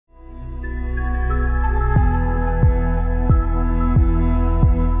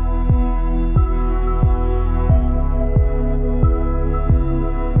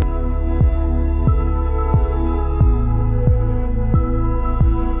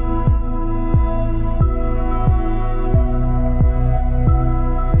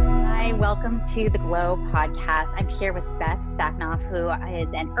welcome to the Glow podcast. I'm here with Beth Sachnoff, who is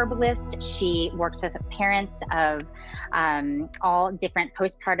an herbalist. She works with parents of all different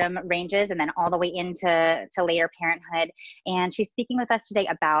postpartum ranges and then all the way into later parenthood. And she's speaking with us today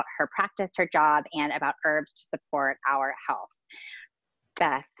about her practice, her job, and about herbs to support our health.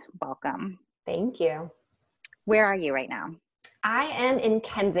 Beth, welcome. Thank you. Where are you right now? I am in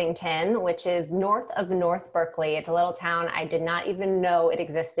Kensington, which is north of North Berkeley. It's a little town I did not even know it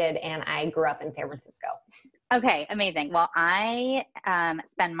existed, and I grew up in San Francisco. Okay, amazing. Well, I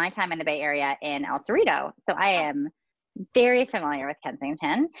spend my time in the Bay Area in El Cerrito, so I am very familiar with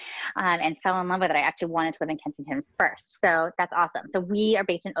Kensington and fell in love with it. I actually wanted to live in Kensington first. So that's awesome. So we are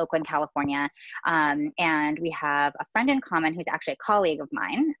based in Oakland, California. And we have a friend in common who's actually a colleague of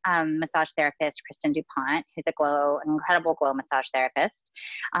mine, massage therapist, Kristen DuPont, who's an incredible glow massage therapist.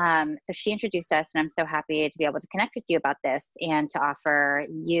 So she introduced us, and I'm so happy to be able to connect with you about this and to offer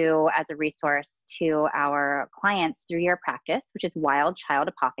you as a resource to our clients through your practice, which is Wild Child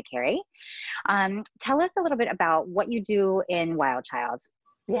Apothecary. Tell us a little bit about what you do in Wild Child.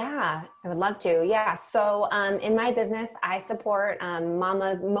 Yeah, I would love to. Yeah. So in my business, I support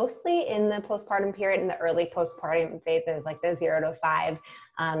mamas mostly in the postpartum period, in the early postpartum phases, like the 0 to 5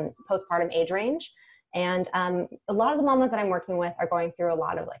 postpartum age range. And a lot of the mamas that I'm working with are going through a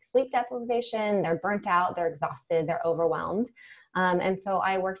lot of like sleep deprivation. They're burnt out, they're exhausted, they're overwhelmed. And so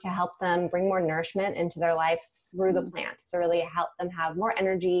I work to help them bring more nourishment into their lives through the plants, to really help them have more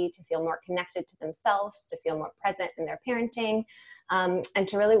energy, to feel more connected to themselves, to feel more present in their parenting, and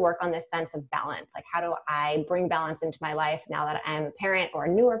to really work on this sense of balance. Like, how do I bring balance into my life now that I'm a parent or a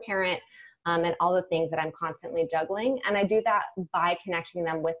newer parent? And all the things that I'm constantly juggling. And I do that by connecting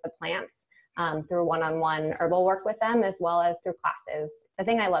them with the plants. Through one-on-one herbal work with them, as well as through classes. The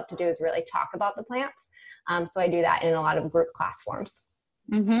thing I love to do is really talk about the plants. So I do that in a lot of group class forms.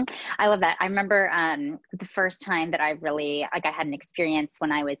 Mm-hmm. I love that. I remember the first time that I really, I had an experience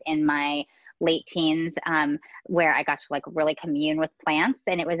when I was in my late teens, where I got to really commune with plants.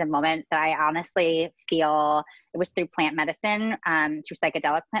 And it was a moment that I honestly feel it was through plant medicine, through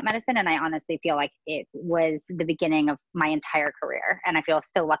psychedelic plant medicine. And I honestly feel like it was the beginning of my entire career. And I feel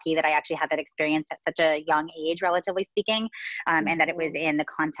so lucky that I actually had that experience at such a young age, relatively speaking, and that it was in the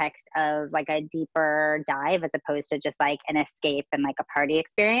context of a deeper dive as opposed to just an escape and a party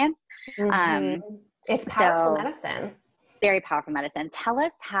experience. It's powerful medicine. Very powerful medicine. Tell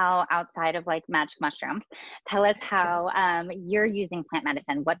us how, outside of magic mushrooms, tell us how you're using plant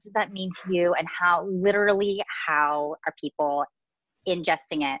medicine. What does that mean to you, and how are people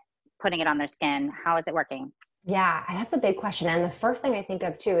ingesting it, putting it on their skin? How is it working? Yeah, that's a big question. And the first thing I think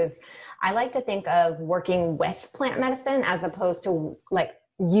of too is I like to think of working with plant medicine as opposed to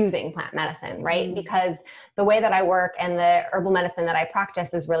using plant medicine, right? Because the way that I work and the herbal medicine that I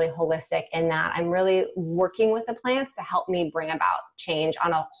practice is really holistic in that I'm really working with the plants to help me bring about change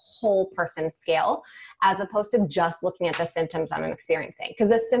on a whole person scale, as opposed to just looking at the symptoms I'm experiencing. Because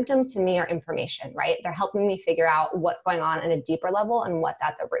the symptoms to me are information, right? They're helping me figure out what's going on a deeper level and what's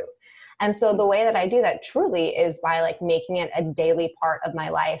at the root. And so the way that I do that truly is by making it a daily part of my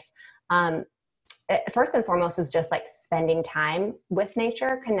life. First and foremost is just spending time with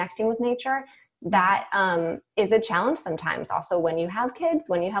nature, connecting with nature. That is a challenge sometimes. Also, when you have kids,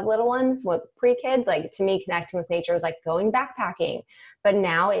 when you have little ones, pre-kids, to me, connecting with nature is going backpacking. But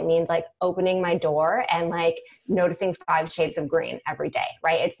now it means opening my door and noticing 5 shades of green every day,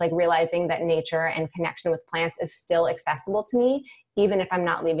 right? It's realizing that nature and connection with plants is still accessible to me, even if I'm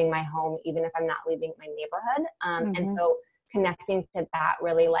not leaving my home, even if I'm not leaving my neighborhood. And so connecting to that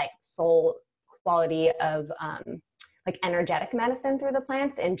really soul quality of energetic medicine through the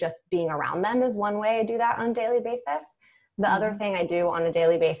plants, and just being around them is one way I do that on a daily basis. The other thing I do on a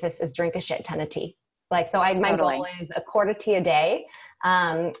daily basis is drink a shit ton of tea. My goal is a quart of tea a day,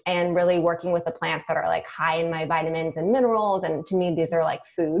 and really working with the plants that are high in my vitamins and minerals. And to me, these are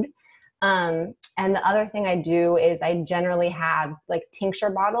food. And the other thing I do is I generally have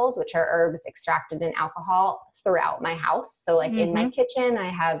tincture bottles, which are herbs extracted in alcohol, throughout my house. So in my kitchen, I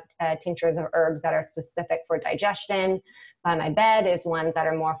have tinctures of herbs that are specific for digestion. By my bed is ones that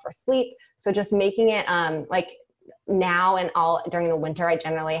are more for sleep. So just making it now and all during the winter, I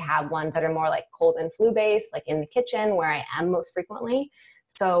generally have ones that are more cold and flu based, in the kitchen where I am most frequently.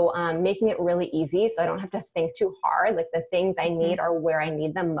 So making it really easy so I don't have to think too hard. The things I need are where I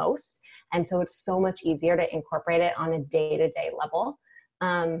need them most. And so it's so much easier to incorporate it on a day-to-day level.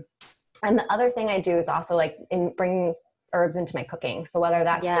 And the other thing I do is also in bringing herbs into my cooking. So whether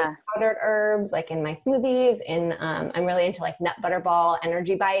that's powdered herbs, in my smoothies, I'm really into nut butter ball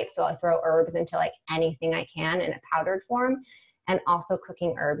energy bites. So I throw herbs into anything I can in a powdered form. and also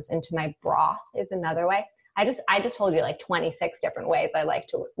cooking herbs into my broth is another way. I just told you like 26 different ways I like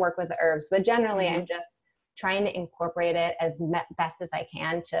to work with the herbs, but generally I'm just trying to incorporate it as best as I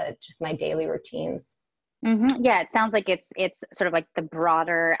can to just my daily routines. Yeah, it sounds like it's sort of like the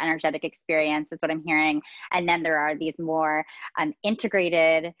broader energetic experience is what I'm hearing, and then there are these more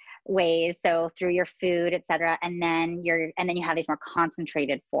integrated ways, so through your food, etc., and then you have these more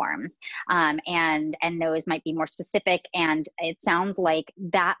concentrated forms, and those might be more specific. And it sounds like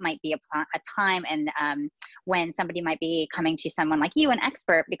that might be a time and when somebody might be coming to someone like you, an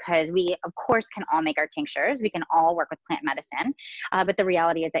expert, because we of course can all make our tinctures, we can all work with plant medicine, but the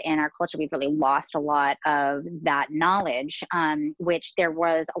reality is that in our culture we've really lost a lot of that knowledge, which there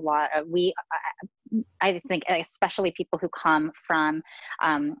was a lot of, I think especially people who come from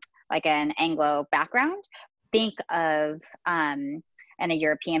like an Anglo background think of, and a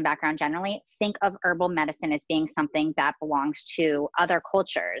European background generally, think of herbal medicine as being something that belongs to other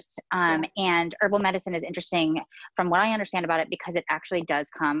cultures. And herbal medicine is interesting from what I understand about it, because it actually does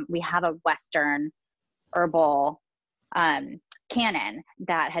come, we have a Western herbal canon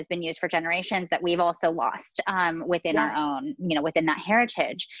that has been used for generations that we've also lost within our own, within that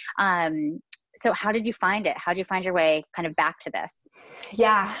heritage. So how did you find it? How did you find your way kind of back to this?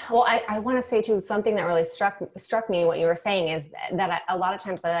 Yeah. Well, I want to say too, something that really struck me, what you were saying, is that a lot of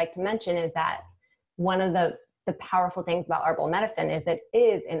times I like to mention is that one of the powerful things about herbal medicine is it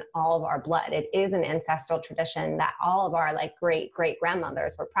is in all of our blood. It is an ancestral tradition that all of our like great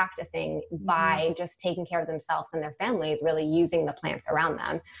grandmothers were practicing by just taking care of themselves and their families, really using the plants around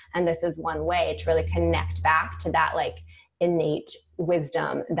them. And this is one way to really connect back to that like innate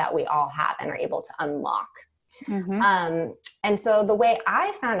wisdom that we all have and are able to unlock. And so the way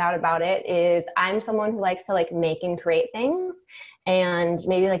I found out about it is I'm someone who likes to like make and create things. And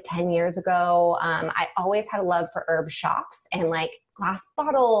maybe like 10 years ago, I always had a love for herb shops and like glass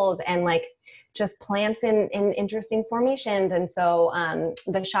bottles and like just plants in interesting formations. And so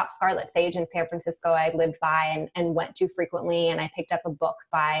the shop Scarlet Sage in San Francisco, I lived by and went to frequently. And I picked up a book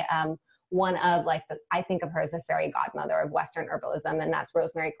by one of like I think of her as a fairy godmother of Western herbalism, and that's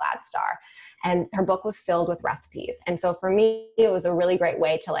Rosemary Gladstar. And her book was filled with recipes. And so for me, it was a really great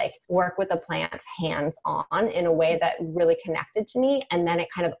way to like work with the plants hands on in a way that really connected to me. And then it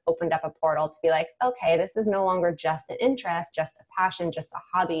kind of opened up a portal to be like, okay, this is no longer just an interest, just a passion, just a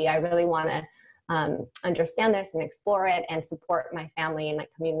hobby. I really want to understand this and explore it and support my family and my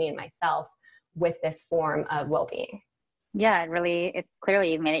community and myself with this form of well-being. Yeah, it's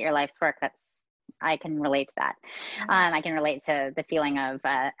clearly you've made it your life's work. I can relate to that. I can relate to the feeling of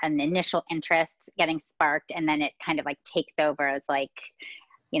an initial interest getting sparked, and then it kind of like takes over. It's like,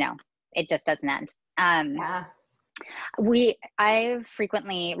 it just doesn't end. I've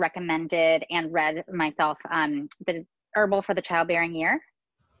frequently recommended and read myself the Herbal for the Childbearing Year.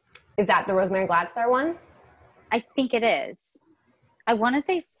 Is that the Rosemary Gladstar one? I think it is. I want to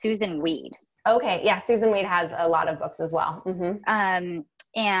say Susan Weed. Okay. Yeah. Susan Weed has a lot of books as well.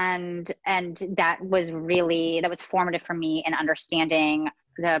 And that was formative for me in understanding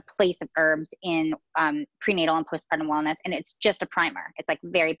the place of herbs in prenatal and postpartum wellness. And it's just a primer. It's like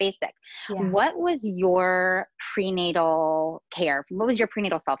very basic. Yeah. What was your prenatal care? What was your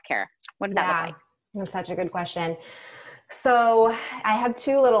prenatal self-care? What did that look like? That's such a good question. So I have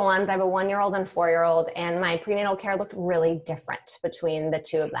two little ones. I have a 1-year-old and 4-year-old, and my prenatal care looked really different between the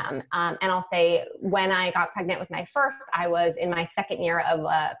two of them. And I'll say when I got pregnant with my first, I was in my second year of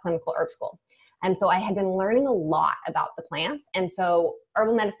clinical herb school. And so I had been learning a lot about the plants. And so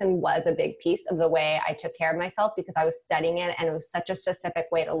herbal medicine was a big piece of the way I took care of myself because I was studying it and it was such a specific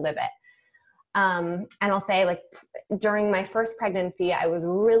way to live it. And I'll say like during my first pregnancy, I was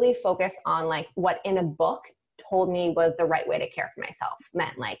really focused on like what in a book told me was the right way to care for myself.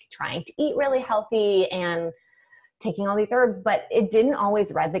 Meant like trying to eat really healthy and taking all these herbs, but it didn't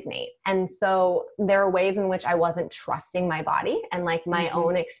always resonate. And so there are ways in which I wasn't trusting my body and like my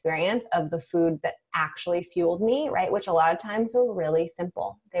own experience of the foods that actually fueled me, right? Which a lot of times were really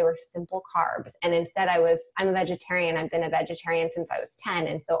simple. They were simple carbs. And instead I'm a vegetarian. I've been a vegetarian since I was 10.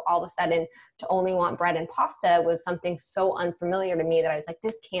 And so all of a sudden to only want bread and pasta was something so unfamiliar to me that I was like,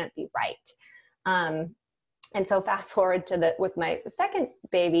 this can't be right. And so fast forward to with my second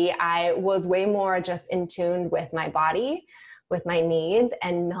baby, I was way more just in tune with my body, with my needs,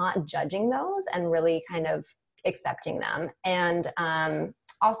 and not judging those and really kind of accepting them. And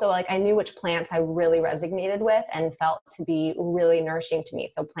also like I knew which plants I really resonated with and felt to be really nourishing to me.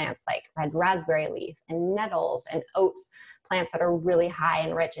 So plants like red raspberry leaf and nettles and oats, plants that are really high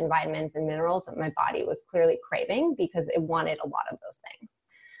and rich in vitamins and minerals that my body was clearly craving because it wanted a lot of those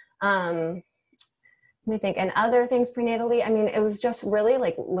things. Let me think. And other things prenatally, I mean, it was just really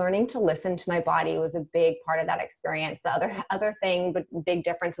like learning to listen to my body was a big part of that experience. The other thing, but big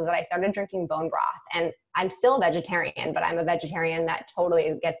difference, was that I started drinking bone broth, and I'm still a vegetarian, but I'm a vegetarian that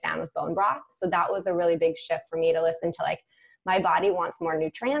totally gets down with bone broth. So that was a really big shift for me to listen to, like, my body wants more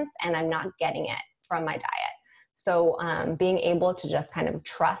nutrients and I'm not getting it from my diet. So being able to just kind of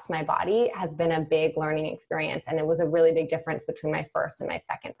trust my body has been a big learning experience. And it was a really big difference between my first and my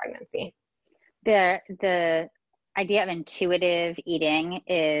second pregnancy. The idea of intuitive eating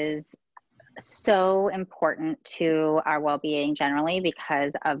is so important to our well-being generally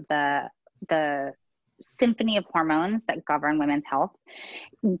because of the symphony of hormones that govern women's health,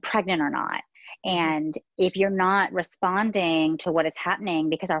 pregnant or not. And if you're not responding to what is happening,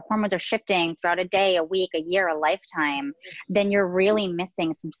 because our hormones are shifting throughout a day, a week, a year, a lifetime, then you're really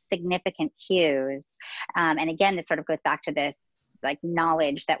missing some significant cues. And again, this sort of goes back to this like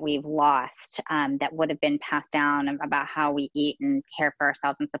knowledge that we've lost, that would have been passed down about how we eat and care for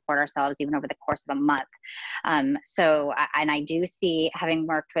ourselves and support ourselves even over the course of a month. And I do see, having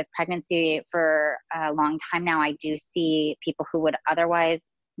worked with pregnancy for a long time now, I do see people who would otherwise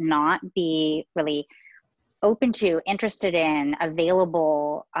not be really open to, interested in,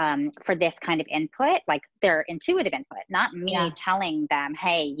 available for this kind of input, like their intuitive input, not me telling them,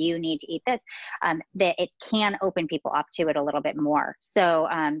 hey, you need to eat this, that it can open people up to it a little bit more. So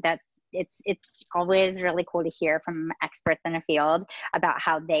it's always really cool to hear from experts in a field about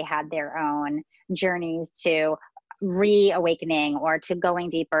how they had their own journeys to reawakening or to going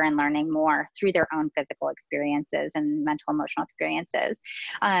deeper and learning more through their own physical experiences and mental emotional experiences.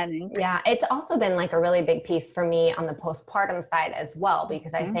 It's also been like a really big piece for me on the postpartum side as well,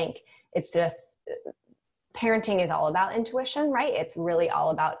 because I think it's just, parenting is all about intuition, right? It's really all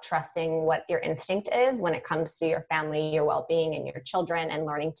about trusting what your instinct is when it comes to your family, your well-being, and your children, and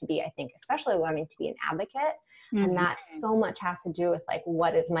learning to be, I think, especially learning to be an advocate. And that so much has to do with like,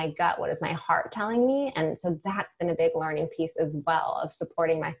 what is my gut? What is my heart telling me? And so that's been a big learning piece as well, of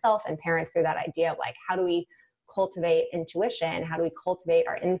supporting myself and parents through that idea of like, how do we cultivate intuition? How do we cultivate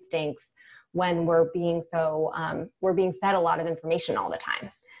our instincts when we're being we're being fed a lot of information all the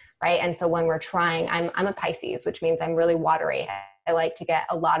time, right? And so when we're trying, I'm a Pisces, which means I'm really watery. I like to get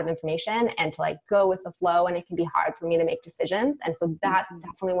a lot of information and to like go with the flow, and it can be hard for me to make decisions. And so that's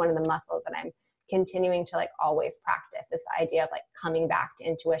definitely one of the muscles that I'm continuing to like always practice, is the idea of like coming back to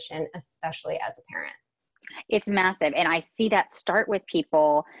intuition, especially as a parent. It's massive. And I see that start with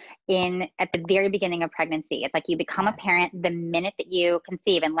people at the very beginning of pregnancy. It's like you become a parent the minute that you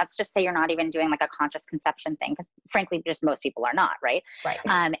conceive. And let's just say you're not even doing like a conscious conception thing, because frankly, just most people are not, right?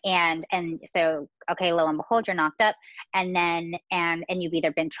 Right. And so, okay, lo and behold, you're knocked up, and then, and you've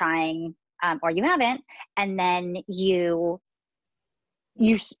either been trying, or you haven't. And then you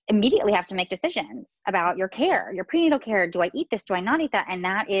immediately have to make decisions about your care, your prenatal care. Do I eat this? Do I not eat that? And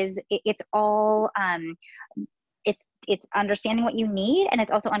that is, it's all, it's understanding what you need. And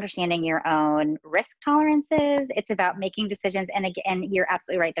it's also understanding your own risk tolerances. It's about making decisions. And again, you're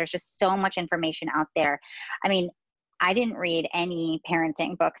absolutely right. There's just so much information out there. I mean, I didn't read any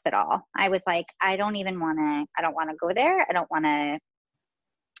parenting books at all. I was like, I don't want to go there.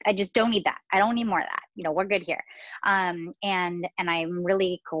 I just don't need that. I don't need more of that. We're good here. And I'm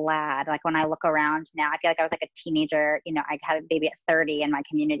really glad, like when I look around now, I feel like I was like a teenager, I had a baby at 30 in my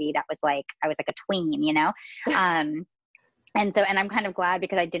community. That was like, I was like a tween, and I'm kind of glad,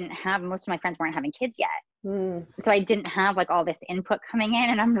 because most of my friends weren't having kids yet. So I didn't have like all this input coming in,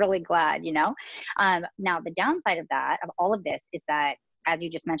 and I'm really glad, Now the downside of all of this is that, as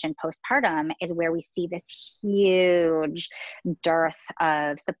you just mentioned, postpartum is where we see this huge dearth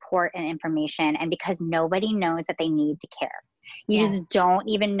of support and information. And because nobody knows that they need to care, you just don't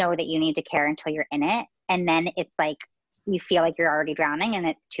even know that you need to care until you're in it. And then it's like, you feel like you're already drowning and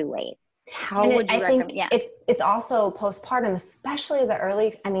it's too late. How would you recommend? Yeah. It's also postpartum, especially the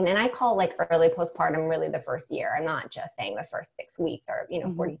early, and I call like early postpartum really the first year. I'm not just saying the first 6 weeks or,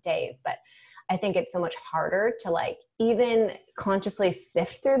 40 days, but I think it's so much harder to like even consciously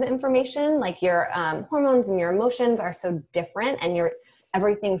sift through the information. Like your hormones and your emotions are so different, and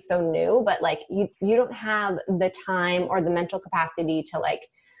everything's so new, but like you don't have the time or the mental capacity to like,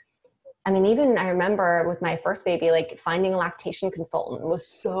 even I remember with my first baby, like finding a lactation consultant was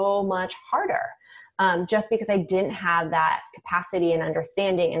so much harder. Just because I didn't have that capacity and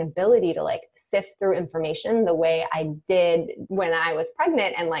understanding and ability to like sift through information the way I did when I was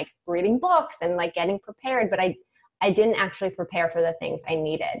pregnant, and like reading books and like getting prepared. But I didn't actually prepare for the things I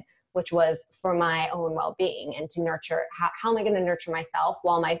needed, which was for my own well-being and to nurture. How am I going to nurture myself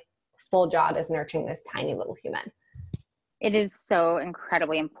while my full job is nurturing this tiny little human? It is so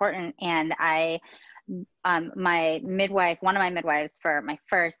incredibly important. And my midwife, one of my midwives for my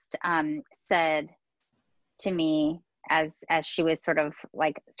first, said to me as she was sort of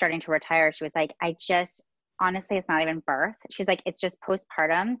like starting to retire, she was like, honestly, it's not even birth. She's like, it's just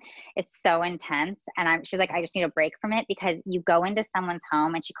postpartum. It's so intense. And she's like, I just need a break from it, because you go into someone's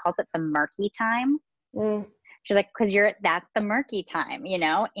home, and she calls it the murky time. Mm. She's like, because that's the murky time,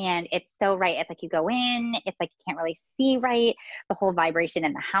 and it's so right. It's like you go in, it's like you can't really see right. The whole vibration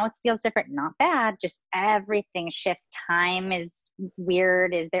in the house feels different. Not bad, just everything shifts. Time is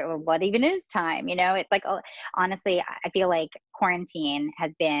weird. What even is time? It's like, honestly, I feel like quarantine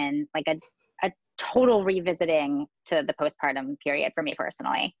has been like a total revisiting to the postpartum period for me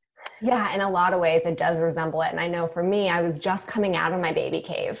personally. Yeah, in a lot of ways, it does resemble it. And I know for me, I was just coming out of my baby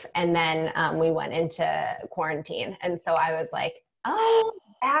cave, and then we went into quarantine. And so I was like, oh,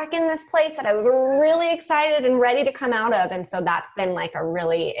 back in this place that I was really excited and ready to come out of. And so that's been like a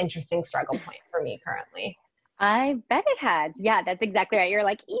really interesting struggle point for me currently. I bet it has. Yeah, that's exactly right. You're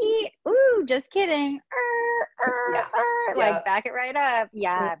like, ooh, just kidding. Like, back it right up.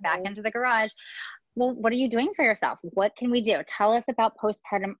 Yeah, back into the garage. Well, what are you doing for yourself? What can we do? Tell us about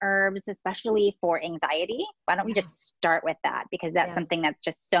postpartum herbs, especially for anxiety. Why don't we just start with that? Because that's something that's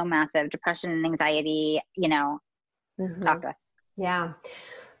just so massive. Depression and anxiety, talk to us. Yeah.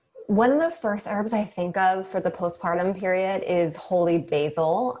 One of the first herbs I think of for the postpartum period is holy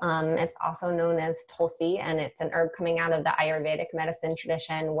basil. It's also known as tulsi, and it's an herb coming out of the Ayurvedic medicine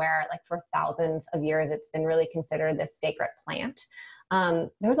tradition, where like for thousands of years, it's been really considered this sacred plant.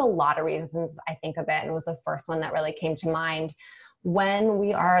 There's a lot of reasons I think of it, and it was the first one that really came to mind. When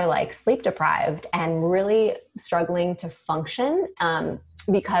we are like sleep deprived and really struggling to function,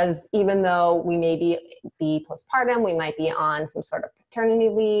 because even though we may be postpartum, we might be on some sort of paternity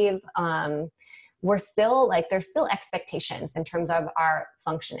leave, we're still like, there's still expectations in terms of our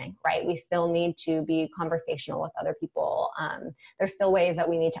functioning, right? We still need to be conversational with other people. There's still ways that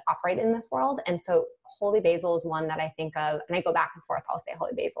we need to operate in this world. And so holy basil is one that I think of, and I go back and forth. I'll say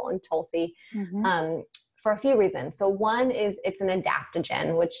holy basil and tulsi, for a few reasons. So one is it's an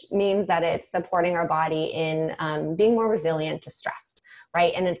adaptogen, which means that it's supporting our body in being more resilient to stress,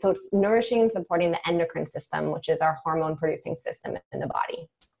 right? And so it's nourishing and supporting the endocrine system, which is our hormone producing system in the body.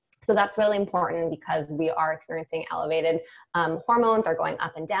 So that's really important, because we are experiencing elevated hormones are going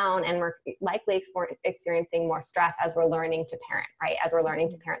up and down, and we're likely experiencing more stress as we're learning to parent, right? As we're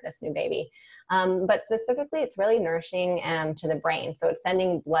learning to parent this new baby. But specifically, it's really nourishing to the brain. So it's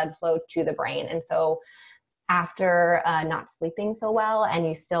sending blood flow to the brain. And so after not sleeping so well, and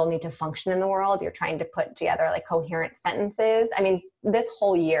you still need to function in the world, you're trying to put together like coherent sentences. I mean, this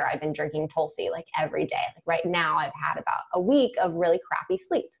whole year I've been drinking tulsi like every day. Like right now I've had about a week of really crappy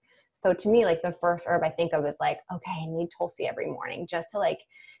sleep. So to me, like the first herb I think of is like, okay, I need tulsi every morning just to like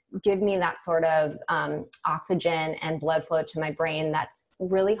give me that sort of oxygen and blood flow to my brain. That's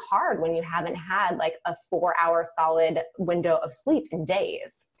really hard when you haven't had like a 4-hour solid window of sleep in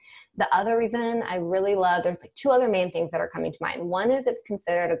days. The other reason I really love, there's like two other main things that are coming to mind. One is it's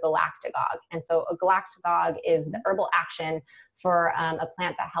considered a galactagogue. And so a galactagogue is the herbal action for a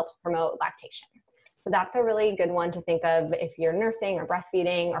plant that helps promote lactation. So that's a really good one to think of if you're nursing or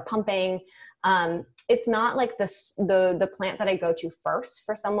breastfeeding or pumping. It's not like the plant that I go to first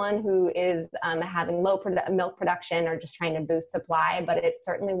for someone who is having low milk production or just trying to boost supply, but it's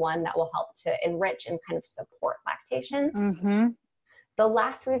certainly one that will help to enrich and kind of support lactation. Mm-hmm. The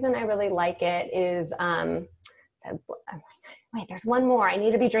last reason I really like it is, wait, there's one more. I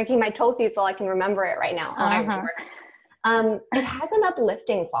need to be drinking my tulsi so I can remember it right now. It has an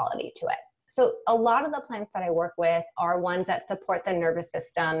uplifting quality to it. So a lot of the plants that I work with are ones that support the nervous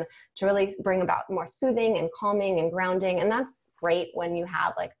system to really bring about more soothing and calming and grounding. And that's great when you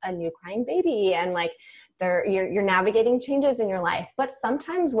have like a new crying baby and like you're navigating changes in your life. But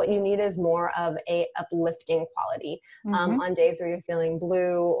sometimes what you need is more of a uplifting quality. On days where you're feeling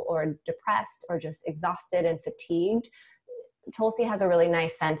blue or depressed or just exhausted and fatigued. Tulsi has a really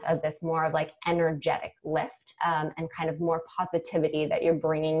nice sense of this more of like energetic lift and kind of more positivity that you're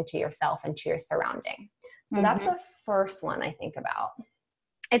bringing to yourself and to your surrounding. So that's the first one I think about.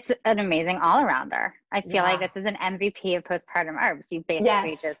 It's an amazing all-arounder. I feel like this is an MVP of postpartum herbs. You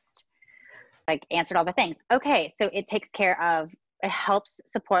basically just like answered all the things. Okay, so it takes care of, it helps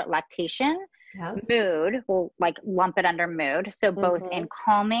support lactation. Mood, we'll like lump it under mood. So both in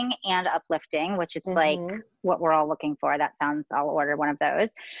calming and uplifting, which is like what we're all looking for. That sounds, I'll order one of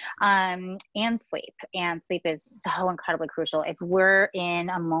those. And sleep. And sleep is so incredibly crucial. If we're in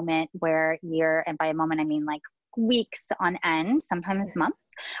a moment where and by a moment I mean like weeks on end, sometimes months,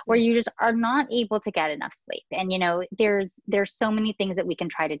 where you just are not able to get enough sleep. And, you know, there's so many things that we can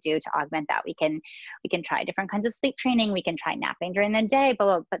try to do to augment that. We can try different kinds of sleep training. We can try napping during the day,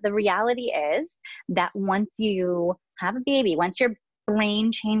 but the reality is that once you have a baby, once your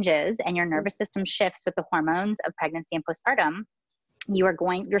brain changes and your nervous system shifts with the hormones of pregnancy and postpartum,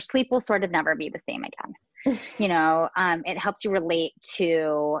 your sleep will sort of never be the same again. You know, it helps you relate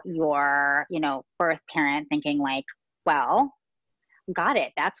to your, you know, birth parent thinking like, well, got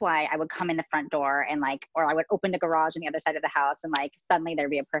it. That's why I would come in the front door and like, or I would open the garage on the other side of the house and like, suddenly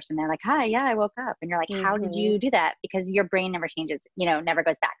there'd be a person there like, hi, yeah, I woke up. And you're like, how did you do that? Because your brain never changes, you know, never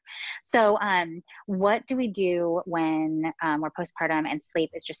goes back. So, what do we do when we're postpartum and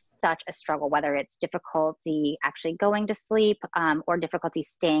sleep is just such a struggle, whether it's difficulty actually going to sleep, or difficulty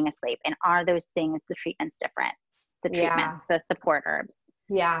staying asleep? And are those things, the treatments different? The treatments, the support herbs?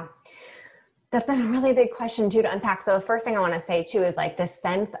 Yeah. That's been a really big question too to unpack. So the first thing I want to say too is like this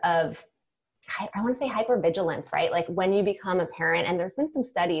sense of, I want to say hypervigilance, right? Like when you become a parent, and there's been some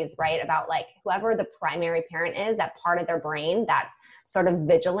studies, right, about like whoever the primary parent is, that part of their brain, that sort of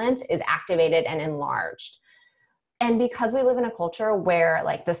vigilance is activated and enlarged. And because we live in a culture where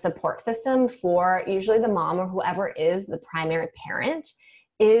like the support system for usually the mom or whoever is the primary parent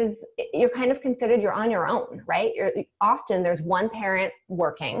is, you're kind of considered you're on your own, right? Often there's one parent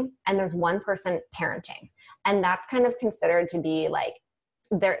working and there's one person parenting. And that's kind of considered to be like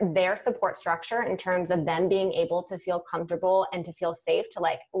their support structure in terms of them being able to feel comfortable and to feel safe, to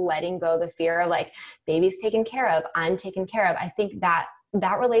like letting go the fear of like baby's taken care of, I'm taken care of. I think that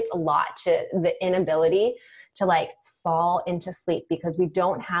relates a lot to the inability to like fall into sleep, because we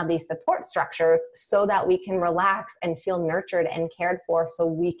don't have these support structures so that we can relax and feel nurtured and cared for, so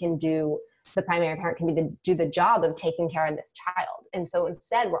we can do, the primary parent can do the job of taking care of this child. And so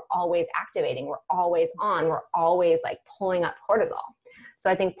instead we're always activating, we're always on, we're always like pulling up cortisol.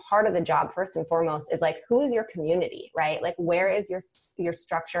 So I think part of the job first and foremost is like, who is your community, right? Like where is your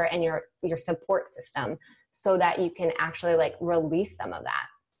structure and your support system, so that you can actually like release some of that.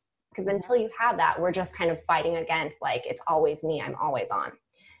 Because until you have that, we're just kind of fighting against like, it's always me, I'm always on.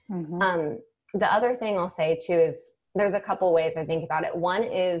 The other thing I'll say too is there's a couple ways I think about it. One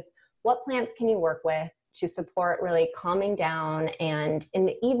is, what plants can you work with to support really calming down and in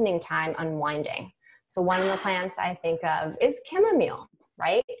the evening time unwinding? So one of the plants I think of is chamomile,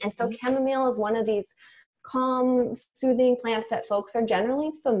 right? And so chamomile is one of these calm, soothing plants that folks are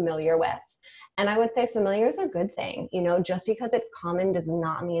generally familiar with. And I would say familiar is a good thing. You know, just because it's common does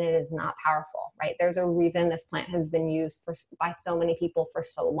not mean it is not powerful, right? There's a reason this plant has been used by so many people for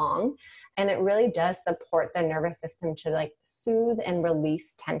so long. And it really does support the nervous system to like soothe and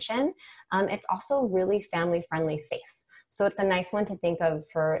release tension. It's also really family friendly, safe. So it's a nice one to think of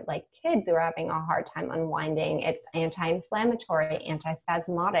for like kids who are having a hard time unwinding. It's anti-inflammatory,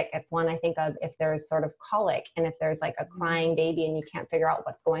 anti-spasmodic. It's one I think of if there's sort of colic and if there's like a crying baby and you can't figure out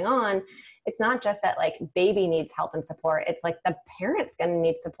what's going on. It's not just that like baby needs help and support. It's like the parent's going to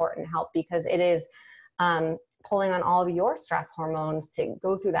need support and help, because it is pulling on all of your stress hormones to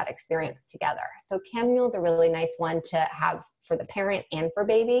go through that experience together. So chamomile is a really nice one to have for the parent and for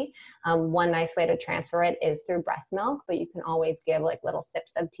baby. One nice way to transfer it is through breast milk, but you can always give like little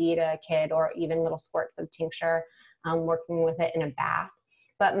sips of tea to a kid, or even little squirts of tincture, working with it in a bath.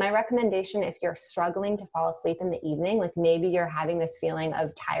 But my recommendation, if you're struggling to fall asleep in the evening, like maybe you're having this feeling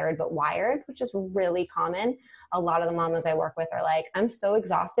of tired but wired, which is really common. A lot of the mamas I work with are like, I'm so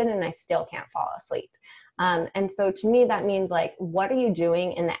exhausted and I still can't fall asleep. And so to me, that means like, what are you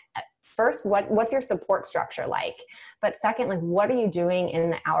doing in the first, what's your support structure like? But second, like, what are you doing in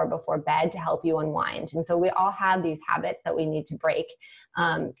the hour before bed to help you unwind? And so we all have these habits that we need to break.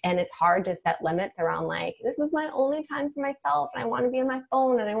 And it's hard to set limits around like, this is my only time for myself and I want to be on my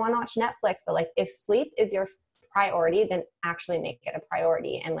phone and I want to watch Netflix. But like, if sleep is your priority, then actually make it a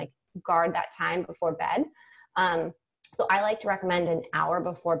priority and like guard that time before bed. So I like to recommend an hour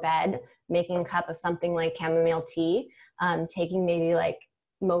before bed, making a cup of something like chamomile tea, taking maybe like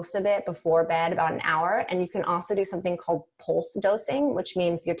most of it before bed, about an hour. And you can also do something called pulse dosing, which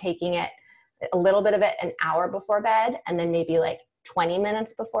means you're taking it, a little bit of it an hour before bed, and then maybe like 20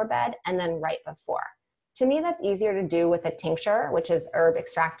 minutes before bed, and then right before. To me, that's easier to do with a tincture, which is herb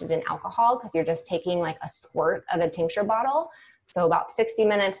extracted in alcohol, because you're just taking like a squirt of a tincture bottle. So about 60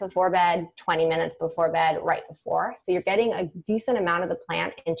 minutes before bed, 20 minutes before bed, right before. So you're getting a decent amount of the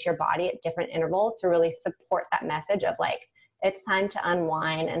plant into your body at different intervals to really support that message of like, it's time to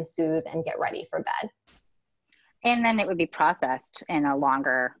unwind and soothe and get ready for bed. And then it would be processed in a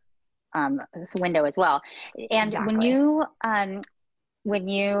longer window as well. And exactly. When you when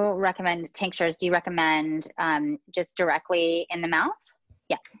you recommend tinctures, do you recommend just directly in the mouth?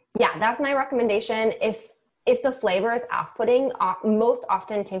 Yeah. Yeah, that's my recommendation. If the flavor is off-putting, most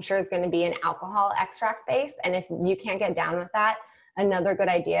often tincture is going to be an alcohol extract base. And if you can't get down with that, another good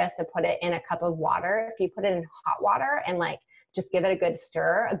idea is to put it in a cup of water. If you put it in hot water and like just give it a good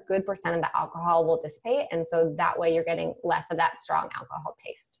stir, a good percent of the alcohol will dissipate. And so that way you're getting less of that strong alcohol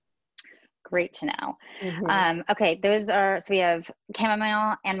taste. Great to know. Mm-hmm. Okay, so we have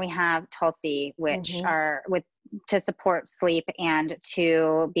chamomile and we have tulsi, which are to support sleep and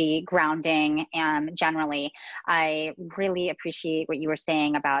to be grounding. Generally, I really appreciate what you were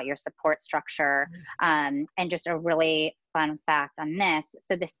saying about your support structure. And just a really fun fact on this.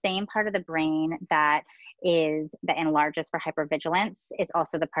 So the same part of the brain that enlarges for hypervigilance is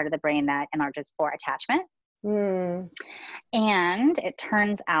also the part of the brain that enlarges for attachment. And it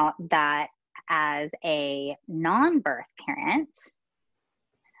turns out that as a non-birth parent,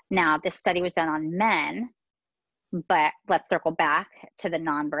 now this study was done on men, but let's circle back to the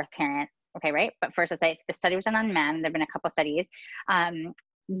non-birth parent. Okay, right? But first, let's say the study was done on men. There have been a couple of studies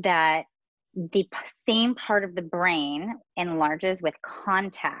that the same part of the brain enlarges with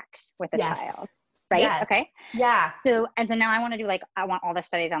contact with a child. Right? Yes. Okay. Yeah. So now I want to do I want all the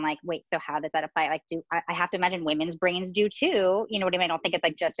studies on wait, so how does that apply? I have to imagine women's brains do too. You know what I mean? I don't think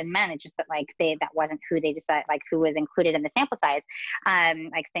it's just in men. It's just that that wasn't who they decided, who was included in the sample size,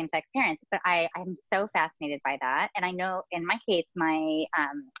 same-sex parents. But I'm so fascinated by that. And I know in my case, my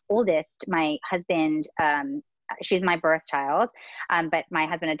oldest, my husband, she's my birth child, but my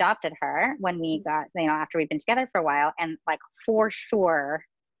husband adopted her when we got, after we'd been together for a while. And for sure,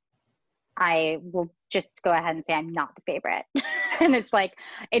 I will just go ahead and say I'm not the favorite. And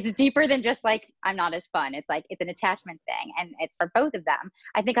it's deeper than just I'm not as fun. It's it's an attachment thing, and it's for both of them.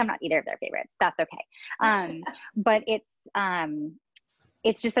 I think I'm not either of their favorites. That's okay. But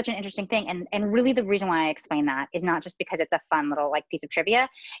it's just such an interesting thing. And really the reason why I explain that is not just because it's a fun little piece of trivia.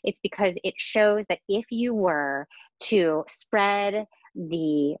 It's because it shows that if you were to spread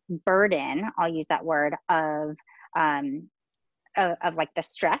the burden, I'll use that word, of the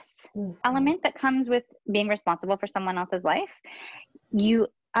stress element that comes with being responsible for someone else's life,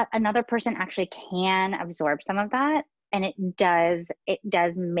 another person actually can absorb some of that. And it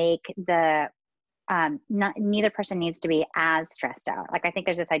does make the, neither person needs to be as stressed out. I think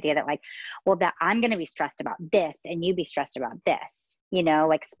there's this idea that that I'm going to be stressed about this and you be stressed about this,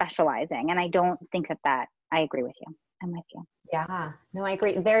 specializing. And I don't think that I agree with you. I'm with you. Yeah, no, I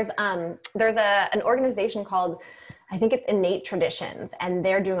agree. There's an organization called, I think it's Innate Traditions, and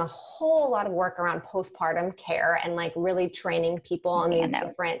they're doing a whole lot of work around postpartum care and really training people on these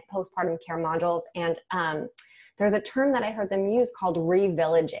different postpartum care modules. And there's a term that I heard them use called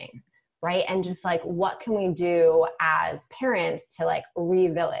revillaging, right? And just what can we do as parents to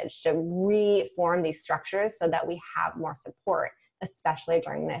revillage, to reform these structures so that we have more support, especially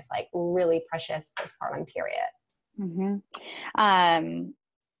during this really precious postpartum period. Mm-hmm.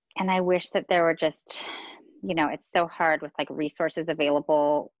 And I wish that there were just, it's so hard with resources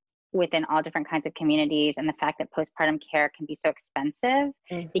available within all different kinds of communities, and the fact that postpartum care can be so expensive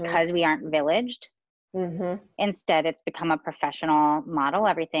because we aren't villaged. Instead, it's become a professional model.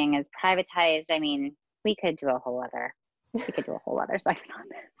 Everything is privatized. I mean, we could do a whole other section on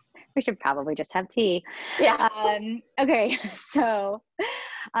this. We should probably just have tea. Yeah. Okay. So,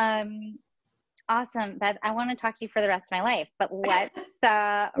 awesome, Beth. I want to talk to you for the rest of my life, but let's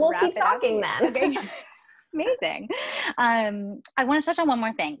we'll keep talking then. Okay. Amazing. I want to touch on one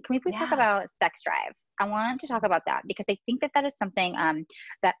more thing. Can we please talk about sex drive? I want to talk about that because I think that is something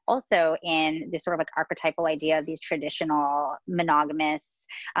that also in this sort of archetypal idea of these traditional monogamous,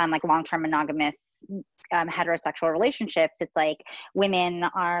 long-term monogamous heterosexual relationships, it's women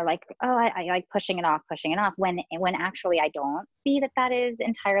are oh, I like pushing it off, when actually I don't see that is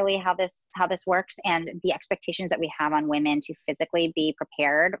entirely how this works. And the expectations that we have on women to physically be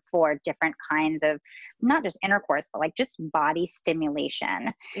prepared for different kinds of, not just intercourse, but just body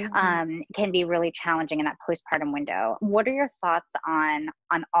stimulation can be really challenging in that postpartum window. What are your thoughts on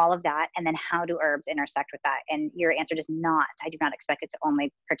all of that? And then how do herbs intersect with that? And your answer is not, I do not expect it to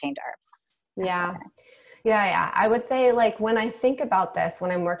only pertain to herbs. Yeah. I would say when I think about this, when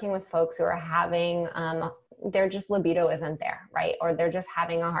I'm working with folks who are having, their just libido isn't there, right? Or they're just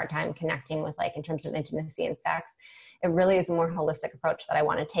having a hard time connecting with in terms of intimacy and sex, it really is a more holistic approach that I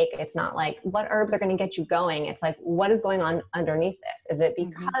want to take. It's not what herbs are going to get you going. It's what is going on underneath this? Is it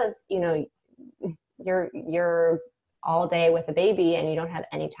because, you're all day with a baby and you don't have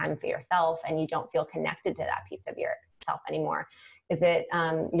any time for yourself and you don't feel connected to that piece of yourself anymore? Is it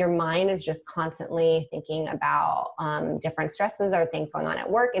your mind is just constantly thinking about different stresses or things going on at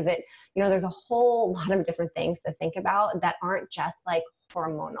work? Is it, there's a whole lot of different things to think about that aren't just like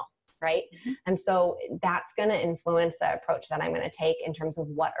hormonal, right? Mm-hmm. And so that's going to influence the approach that I'm going to take in terms of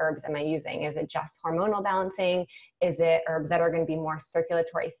what herbs am I using. Is it just hormonal balancing? Is it herbs that are going to be more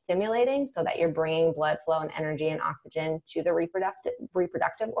circulatory stimulating so that you're bringing blood flow and energy and oxygen to the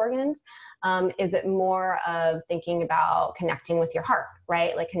reproductive organs? Is it more of thinking about connecting with your heart,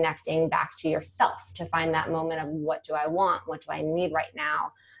 right? Like connecting back to yourself to find that moment of what do I want? What do I need right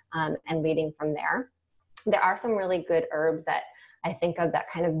now? And leading from there. There are some really good herbs that I think of that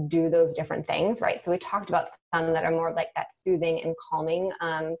kind of do those different things, right? So we talked about some that are more like that soothing and calming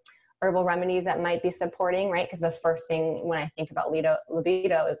herbal remedies that might be supporting, right? Because the first thing when I think about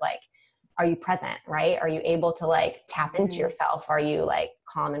libido is like, are you present, right? Are you able to like tap into yourself? Are you like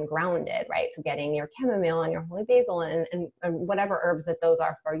calm and grounded, right? So getting your chamomile and your holy basil and whatever herbs that those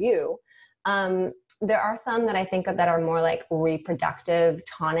are for you. There are some that I think of that are more like reproductive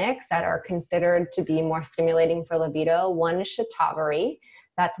tonics that are considered to be more stimulating for libido. One is shatavari.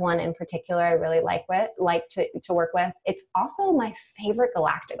 That's one in particular I really like to work with. It's also my favorite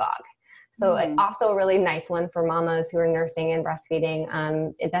galactagogue. So it's also a really nice one for mamas who are nursing and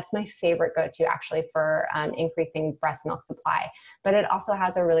breastfeeding. That's my favorite go-to actually for increasing breast milk supply. But it also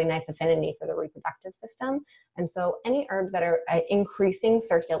has a really nice affinity for the reproductive system. And so any herbs that are increasing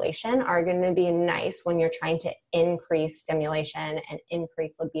circulation are going to be nice when you're trying to increase stimulation and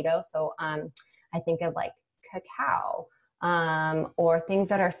increase libido. So I think of like cacao, or things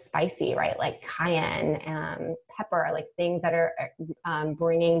that are spicy, right? Like cayenne, pepper, like things that are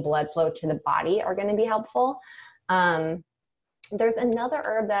bringing blood flow to the body are going to be helpful. There's another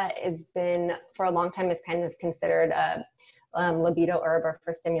herb that has been for a long time is kind of considered a libido herb or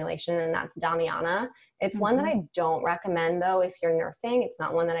for stimulation, and that's Damiana. It's one that I don't recommend though if you're nursing. It's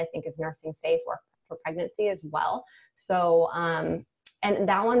not one that I think is nursing safe or for pregnancy as well. So and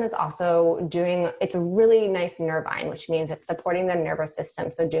that one is also it's a really nice nervine, which means it's supporting the nervous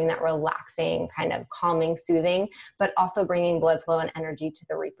system. So doing that relaxing, kind of calming, soothing, but also bringing blood flow and energy to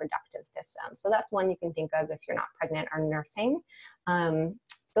the reproductive system. So that's one you can think of if you're not pregnant or nursing.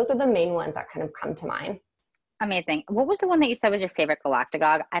 Those are the main ones that kind of come to mind. Amazing. What was the one that you said was your favorite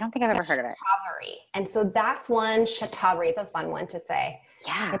galactagogue? I don't think I've ever heard of it. Shatavari. And so that's one, shatavari. It's a fun one to say.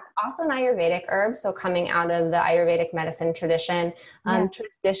 Yeah. It's also an Ayurvedic herb. So coming out of the Ayurvedic medicine tradition,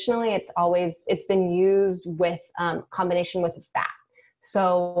 traditionally it's been used with combination with fat.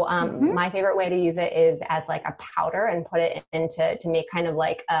 So my favorite way to use it is as like a powder and put it into to make kind of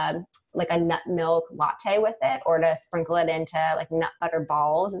like a nut milk latte with it, or to sprinkle it into like nut butter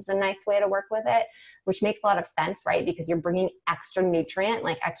balls is a nice way to work with it, which makes a lot of sense, right? Because you're bringing extra nutrient,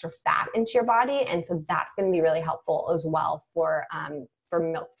 like extra fat into your body. And so that's going to be really helpful as well for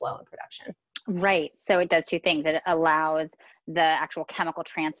milk flow and production. Right. So it does two things. It allows the actual chemical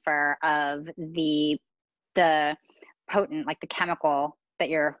transfer of the potent, like the chemical that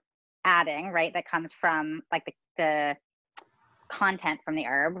you're adding, right? That comes from like the content from the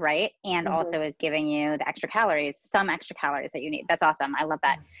herb, right? And also is giving you the some extra calories that you need. That's awesome. I love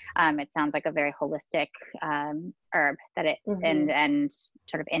that. It sounds like a very holistic herb that and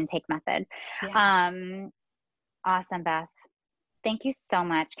sort of intake method. Yeah. Awesome, Beth. Thank you so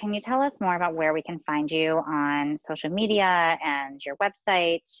much. Can you tell us more about where we can find you on social media and your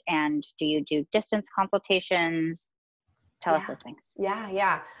website? And do you do distance consultations? Tell us those things.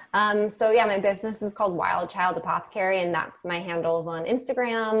 Yeah. So my business is called Wild Child Apothecary, and that's my handles on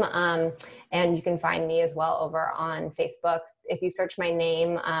Instagram. And you can find me as well over on Facebook. If you search my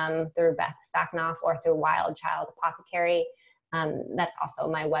name through Beth Sachnoff or through Wild Child Apothecary, that's also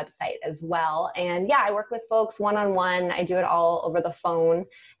my website as well. And I work with folks one-on-one. I do it all over the phone.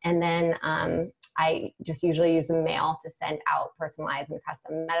 And then I just usually use a mail to send out personalized and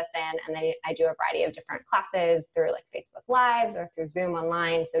custom medicine. And then I do a variety of different classes through like Facebook Lives or through Zoom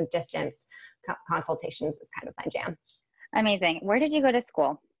online. So distance consultations is kind of my jam. Amazing. Where did you go to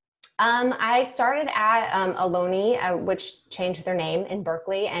school? I started at Ohlone, which changed their name in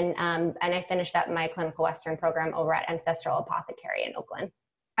Berkeley. And I finished up my clinical Western program over at Ancestral Apothecary in Oakland.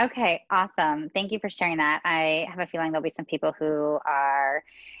 Okay, awesome. Thank you for sharing that. I have a feeling there'll be some people who are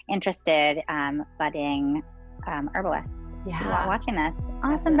interested, budding herbalists watching this.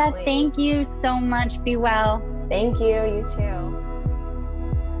 Awesome, definitely. Beth. Thank you so much. Be well. Thank you. You too.